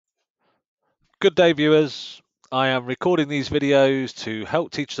Good day, viewers. I am recording these videos to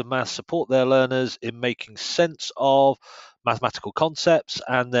help teachers of maths support their learners in making sense of mathematical concepts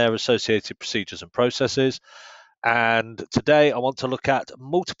and their associated procedures and processes. And today I want to look at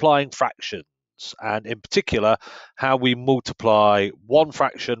multiplying fractions, and in particular, how we multiply one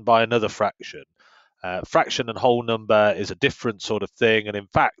fraction by another fraction. Fraction and whole number is a different sort of thing, and in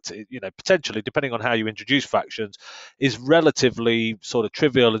fact, potentially, depending on how you introduce fractions, is relatively sort of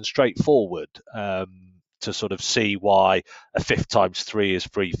trivial and straightforward to sort of see why a fifth times 3 is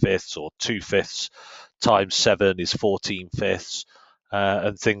 3/5, or 2/5 times 7 is 14/5,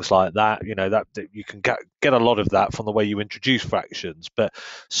 and things like that. That you can get a lot of that from the way you introduce fractions, but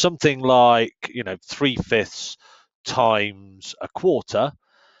something like 3/5 times a quarter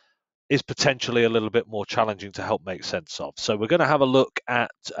is potentially a little bit more challenging to help make sense of. So we're going to have a look at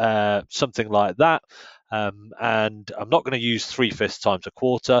something like that. And I'm not going to use 3/5 times a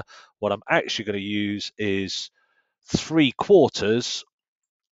quarter. What I'm actually going to use is 3/4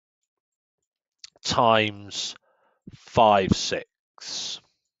 times 5/6.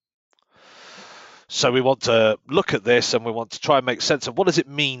 So we want to look at this and we want to try and make sense of what does it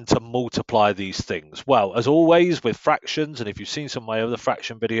mean to multiply these things. Well, as always with fractions, and if you've seen some of my other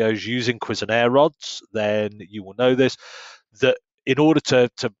fraction videos using Cuisenaire rods, then you will know this, that in order to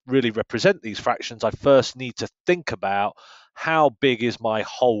really represent these fractions, I first need to think about how big is my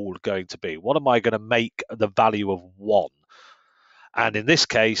whole going to be? What am I going to make the value of 1? And in this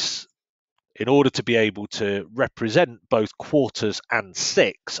case, in order to be able to represent both quarters and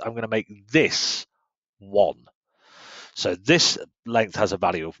 6, I'm going to make this 1. So this length has a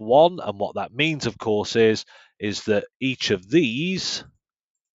value of 1, and what that means, of course, is that each of these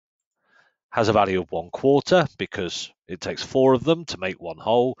has a value of 1/4 because it takes 4 of them to make one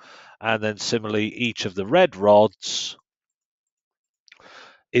whole, and then similarly each of the red rods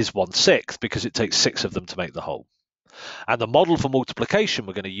is 1/6 because it takes 6 of them to make the whole. And the model for multiplication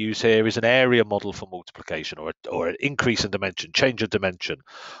we're going to use here is an area model for multiplication, or an increase in dimension, change of dimension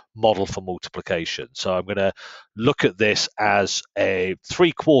model for multiplication. So I'm going to look at this as a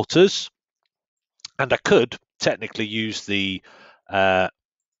 3/4, and I could technically use the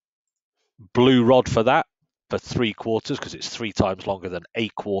blue rod for that, for 3/4, because it's 3 times longer than a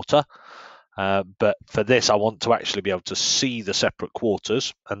quarter. But for this, I want to actually be able to see the separate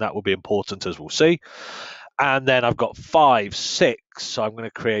quarters, and that will be important, as we'll see. And then I've got 5/6, so I'm going to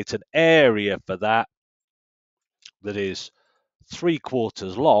create an area for that is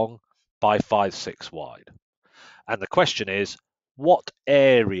 3/4 long by 5/6 wide. And the question is, what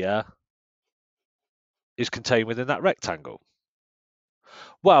area is contained within that rectangle?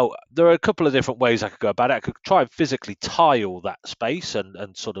 Well, there are a couple of different ways I could go about it. I could try and physically tile that space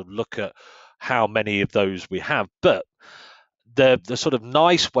and sort of look at how many of those we have. But the sort of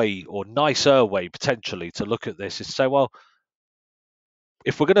nice way, or nicer way potentially, to look at this is to say, well,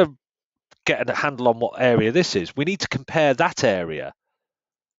 if we're going to get a handle on what area this is, we need to compare that area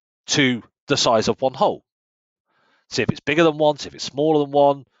to the size of one whole. See if it's bigger than 1, see if it's smaller than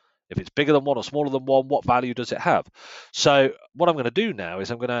 1. If it's bigger than 1 or smaller than 1, what value does it have? So what I'm going to do now is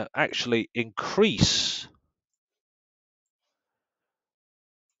I'm going to actually increase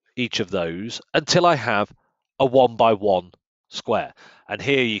each of those until I have a 1 by 1 square. And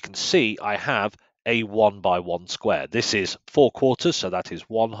here you can see I have a 1 by 1 square. This is 4/4, so that is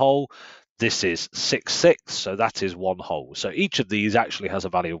one whole. This is 6/6, so that is one whole. So each of these actually has a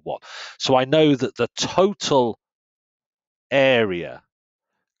value of 1. So I know that the total area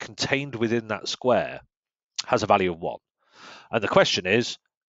contained within that square has a value of 1. And the question is,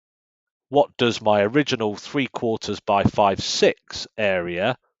 what does my original 3/4 by 5/6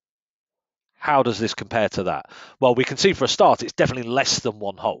 area, how does this compare to that? Well, we can see for a start, it's definitely less than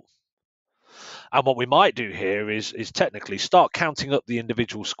one whole. And what we might do here is technically start counting up the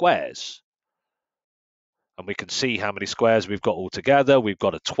individual squares. And we can see how many squares we've got altogether. We've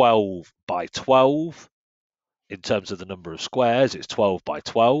got a 12 by 12 in terms of the number of squares. It's 12 by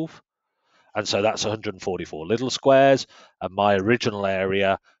 12. And so that's 144 little squares. And my original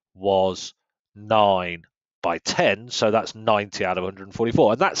area was 9 by 10. So that's 90 out of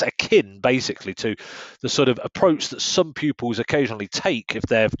 144. And that's akin basically to the sort of approach that some pupils occasionally take if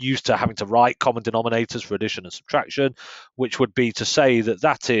they're used to having to write common denominators for addition and subtraction, which would be to say that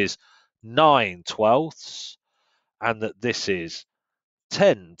that is 9/12 and that this is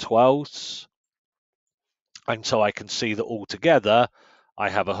 10/12. And so I can see that altogether I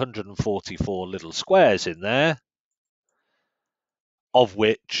have 144 little squares in there, of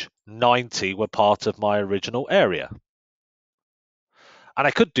which 90 were part of my original area. And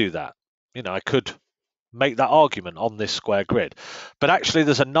I could do that. I could make that argument on this square grid. But actually,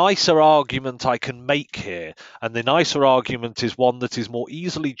 there's a nicer argument I can make here. And the nicer argument is one that is more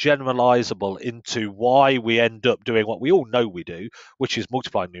easily generalizable into why we end up doing what we all know we do, which is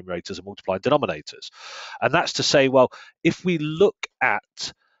multiplying numerators and multiplying denominators. And that's to say, well, if we look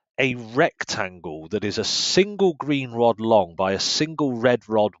at a rectangle that is a single green rod long by a single red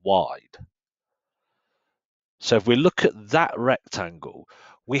rod wide. So if we look at that rectangle,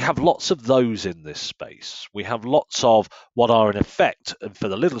 we have lots of those in this space. We have lots of what are in effect, for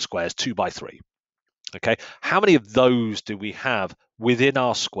the little squares, 2 by 3. Okay, how many of those do we have within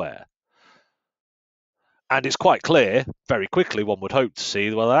our square? And it's quite clear, very quickly, one would hope to see,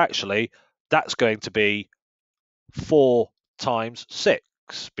 well, actually, that's going to be 4 times 6,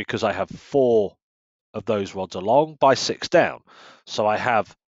 because I have 4 of those rods along by 6 down. So I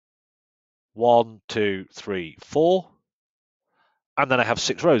have 1, 2, 3, 4, and then I have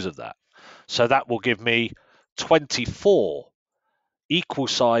 6 rows of that. So that will give me 24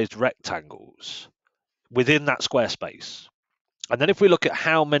 equal-sized rectangles within that square space. And then if we look at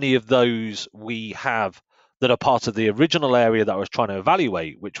how many of those we have that are part of the original area that I was trying to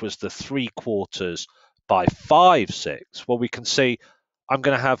evaluate, which was the 3/4 by 5, 6, well, we can see I'm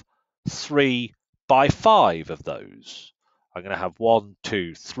going to have 3 by 5 of those. I'm going to have 1,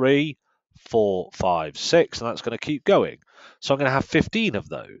 2, 3, 4, 5, 6, and that's going to keep going. So I'm going to have 15 of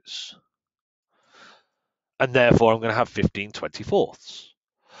those. And therefore, I'm going to have 15 24ths.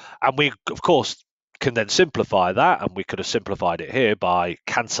 And we, of course, can then simplify that, and we could have simplified it here by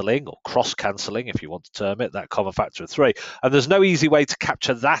cancelling or cross-cancelling, if you want to term it, that common factor of 3. And there's no easy way to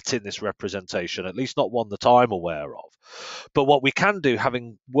capture that in this representation, at least not one that I'm aware of. But what we can do,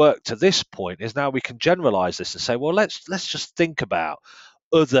 having worked to this point, is now we can generalize this and say, well, let's just think about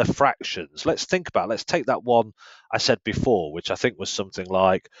other fractions. Let's take that one I said before, which I think was something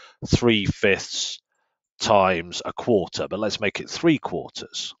like 3/5 times a quarter, but let's make it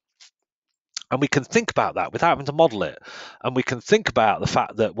 3/4. And we can think about that without having to model it. And we can think about the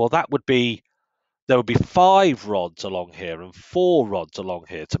fact that, well, there would be 5 rods along here and 4 rods along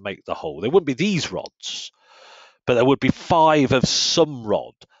here to make the whole. There wouldn't be these rods, but there would be 5 of some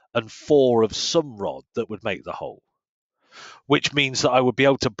rod and 4 of some rod that would make the whole, which means that I would be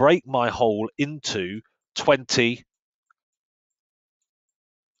able to break my whole into 20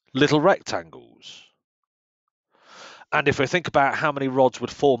 little rectangles. And if I think about how many rods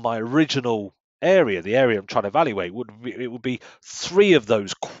would form my original area, the area I'm trying to evaluate, it would be 3 of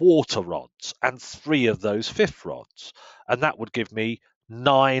those quarter rods and 3 of those fifth rods. And that would give me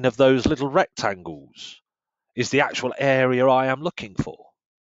 9 of those little rectangles, is the actual area I am looking for.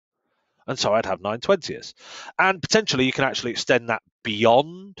 And so I'd have 9/20. And potentially you can actually extend that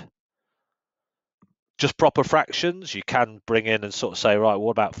beyond just proper fractions. You can bring in and sort of say, right,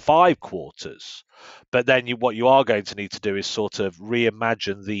 what about 5/4? But then what you are going to need to do is sort of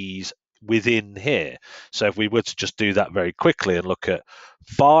reimagine these within here. So if we were to just do that very quickly and look at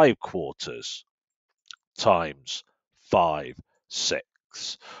 5/4 times 5,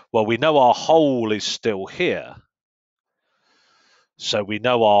 6. Well, we know our whole is still here. So we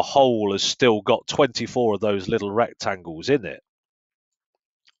know our whole has still got 24 of those little rectangles in it.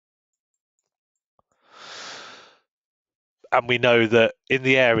 And we know that in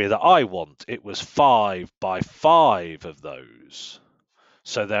the area that I want, it was 5 by 5 of those.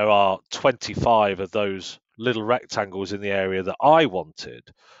 So there are 25 of those little rectangles in the area that I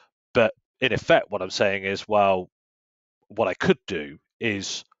wanted. But in effect, what I'm saying is, well, what I could do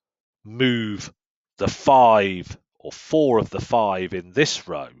is move the 5 or 4 of the 5 in this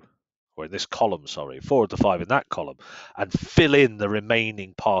row, or in this column, sorry, 4 of the 5 in that column, and fill in the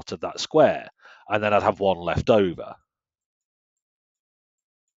remaining part of that square. And then I'd have 1 left over,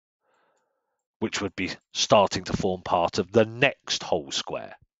 which would be starting to form part of the next whole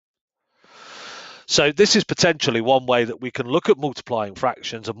square. So this is potentially one way that we can look at multiplying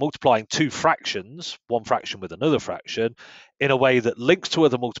fractions and multiplying 2 fractions, one fraction with another fraction, in a way that links to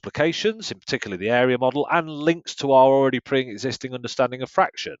other multiplications, in particular the area model, and links to our already pre-existing understanding of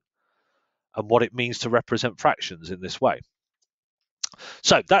fraction and what it means to represent fractions in this way.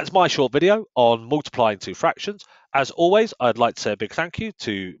 So that's my short video on multiplying 2 fractions. As always, I'd like to say a big thank you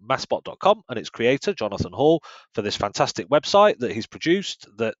to mathspot.com and its creator, Jonathan Hall, for this fantastic website that he's produced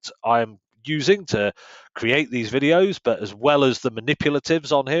that I'm using to create these videos, but as well as the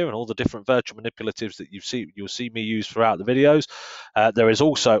manipulatives on here and all the different virtual manipulatives that you'll see me use throughout the videos. There is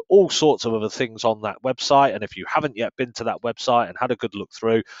also all sorts of other things on that website, and if you haven't yet been to that website and had a good look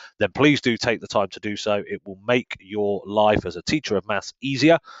through, then please do take the time to do so. It will make your life as a teacher of maths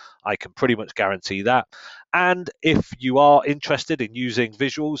easier. I can pretty much guarantee that. And if you are interested in using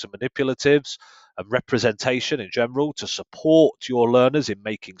visuals and manipulatives and representation in general to support your learners in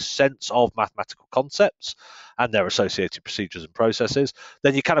making sense of mathematical concepts and their associated procedures and processes,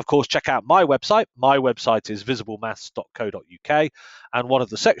 then you can, of course, check out my website. My website is visiblemaths.co.uk, and one of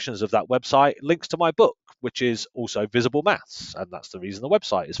the sections of that website links to my book, which is also Visible Maths, and that's the reason the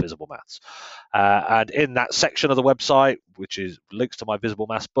website is Visible Maths. And in that section of the website, which is links to my Visible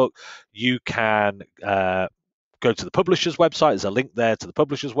Maths book, you can go to the publisher's website. There's a link there to the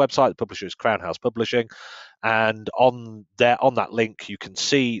publisher's website. The publisher is Crown House Publishing, and on that link you can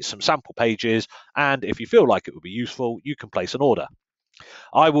see some sample pages, and if you feel like it would be useful, you can place an order.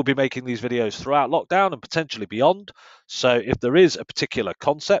 I will be making these videos throughout lockdown and potentially beyond. So if there is a particular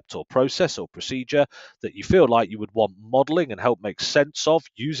concept or process or procedure that you feel like you would want modeling and help make sense of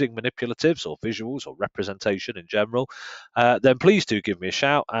using manipulatives or visuals or representation in general, then please do give me a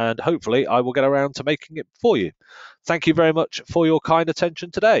shout, and hopefully I will get around to making it for you. Thank you very much for your kind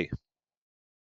attention today.